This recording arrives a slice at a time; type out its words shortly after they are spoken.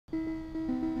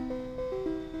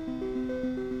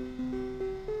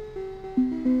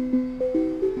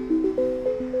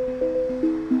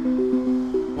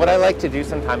I like to do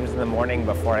sometimes in the morning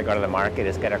before I go to the market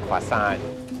is get a croissant.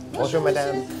 Bonjour,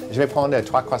 madame. Je vais prendre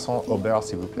 3 croissants au beurre,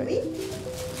 s'il vous plaît.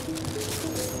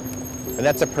 And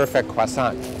that's a perfect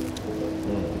croissant.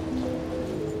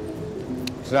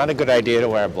 It's not a good idea to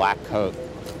wear a black coat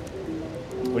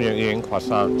when you're eating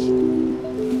croissants.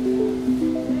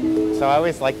 So I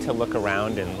always like to look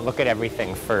around and look at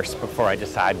everything first before I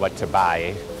decide what to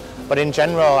buy. But in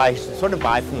general, I sort of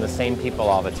buy from the same people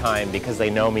all the time because they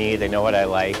know me, they know what I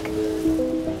like.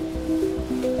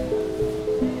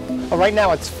 Well, right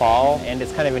now it's fall, and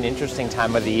it's kind of an interesting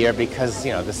time of the year because,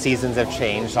 you know, the seasons have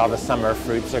changed, all the summer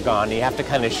fruits are gone. You have to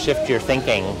kind of shift your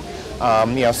thinking.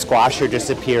 You know, squash are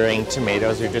disappearing,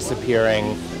 tomatoes are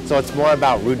disappearing. So it's more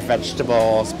about root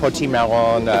vegetables,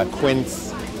 potimarron,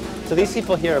 quince. So these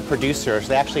people here are producers.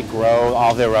 They actually grow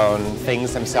all their own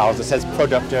things themselves. It says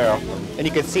producteur. And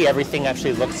you can see everything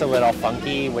actually looks a little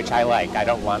funky, which I like. I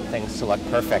don't want things to look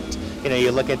perfect. You know,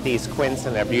 you look at these quince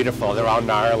and they're beautiful. They're all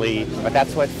gnarly, but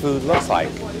that's what food looks like.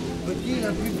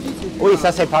 Oui,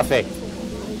 ça c'est parfait.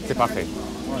 C'est parfait.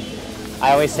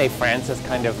 I always say France is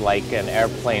kind of like an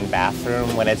airplane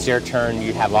bathroom. When it's your turn,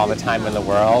 you have all the time in the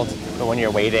world. But when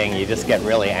you're waiting, you just get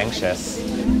really anxious.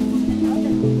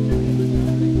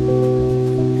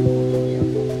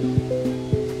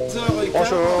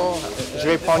 Bonjour. Je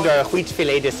vais prendre 8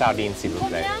 filets de sardines, s'il vous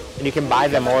plaît. And you can buy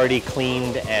them already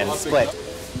cleaned and split.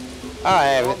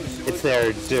 It's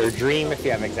their dream if you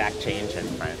have exact change in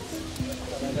France.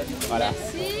 Voilà.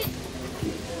 Merci.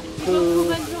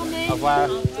 Bonne journée. Au revoir.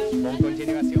 Bonne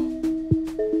continuation.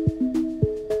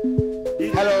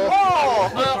 Hello.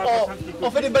 On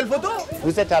fait des belles photos.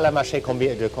 Vous êtes à la marché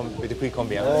depuis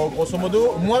combien? Grosso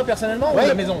modo, moi personnellement, ouais. ou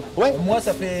la maison? Ouais. Moi,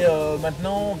 ça fait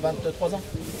maintenant 23 ans.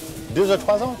 2 ou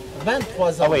 3 ans?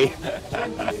 23 ans. Ah oui.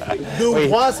 2 ou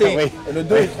 3, c'est le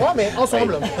 2 et 3, mais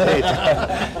ensemble.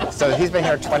 So he's been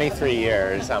here 23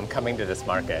 years coming to this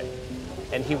market.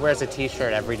 And he wears a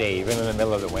t-shirt every day, even in the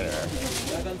middle of the winter.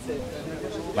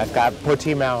 I've got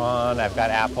potimarron, I've got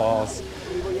apples,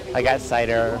 I got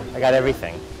cider, I got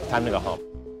everything. Time to go home.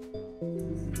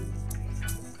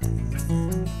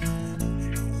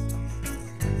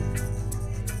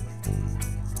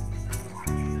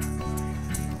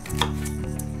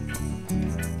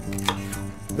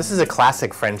 This is a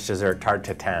classic French dessert, tarte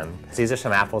tatin. These are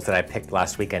some apples that I picked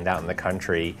last weekend out in the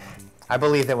country. I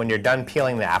believe that when you're done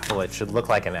peeling the apple, it should look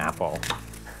like an apple,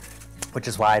 which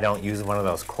is why I don't use one of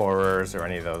those corers or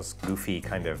any of those goofy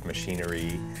kind of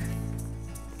machinery.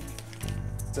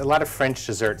 A lot of French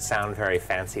desserts sound very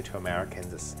fancy to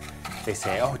Americans. They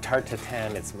say, oh, tarte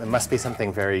tatin, it must be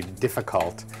something very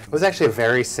difficult. It was actually a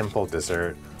very simple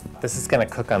dessert. This is going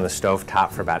to cook on the stove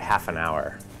top for about half an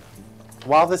hour.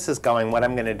 While this is going, what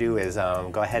I'm going to do is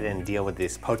go ahead and deal with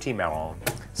this potimarron.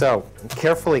 So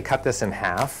carefully cut this in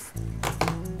half.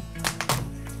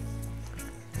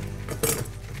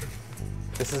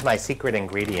 This is my secret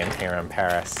ingredient here in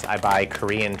Paris. I buy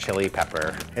Korean chili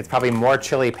pepper. It's probably more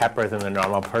chili pepper than the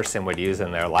normal person would use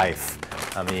in their life.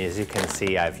 I mean, as you can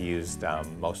see, I've used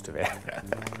most of it.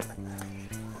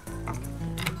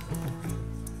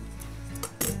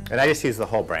 And I just use the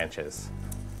whole branches.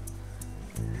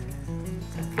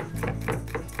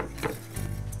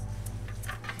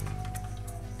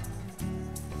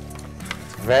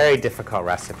 Very difficult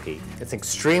recipe. It's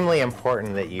extremely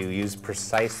important that you use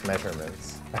precise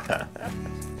measurements.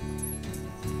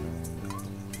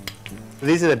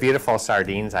 These are the beautiful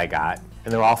sardines I got,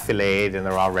 and they're all filleted and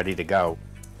they're all ready to go.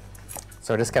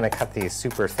 So we're just going to cut these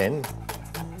super thin.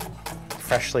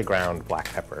 Freshly ground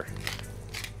black pepper.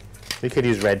 You could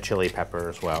use red chili pepper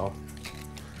as well.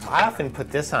 I often put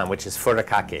this on, which is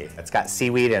furikake. It's got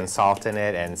seaweed and salt in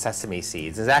it and sesame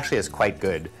seeds. It actually is quite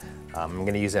good. I'm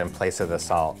going to use it in place of the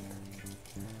salt.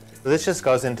 So this just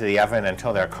goes into the oven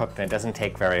until they're cooked, and it doesn't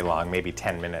take very long, maybe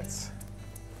 10 minutes.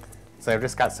 So I've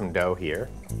just got some dough here.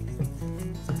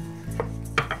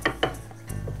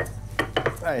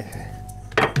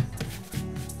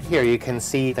 Here you can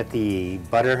see that the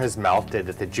butter has melted,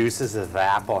 that the juices of the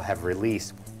apple have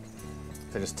released.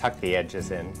 So just tuck the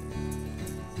edges in.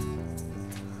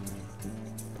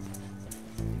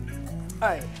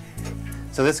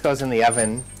 So this goes in the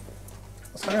oven,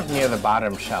 sort of near the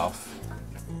bottom shelf.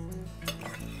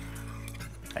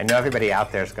 I know everybody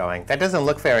out there is going, that doesn't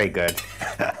look very good.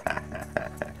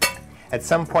 At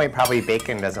some point, probably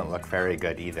bacon doesn't look very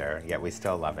good either, yet we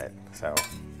still love it. So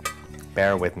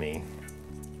bear with me.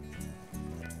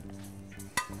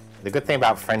 The good thing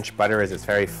about French butter is it's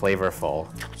very flavorful,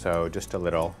 so just a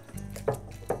little.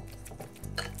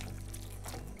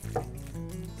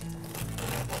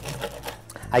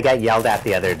 I got yelled at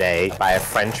the other day by a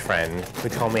French friend who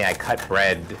told me I cut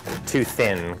bread too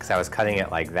thin because I was cutting it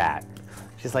like that.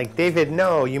 She's like, David,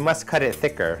 no, you must cut it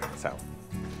thicker. So,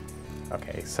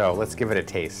 okay, so let's give it a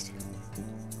taste.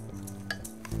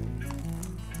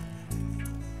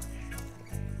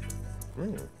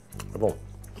 Well,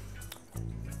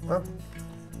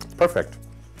 perfect.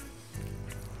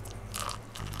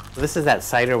 This is that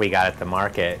cider we got at the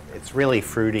market. It's really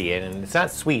fruity and it's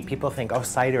not sweet. People think, oh,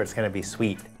 cider, it's going to be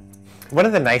sweet. One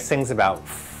of the nice things about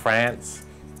France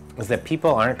is that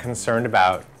people aren't concerned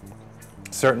about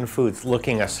certain foods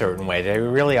looking a certain way. They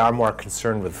really are more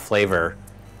concerned with flavor.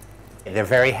 They're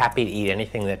very happy to eat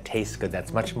anything that tastes good.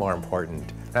 That's much more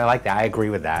important. And I like that. I agree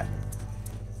with that.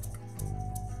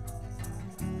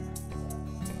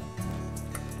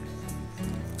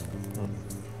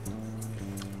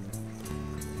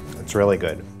 It's really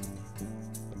good.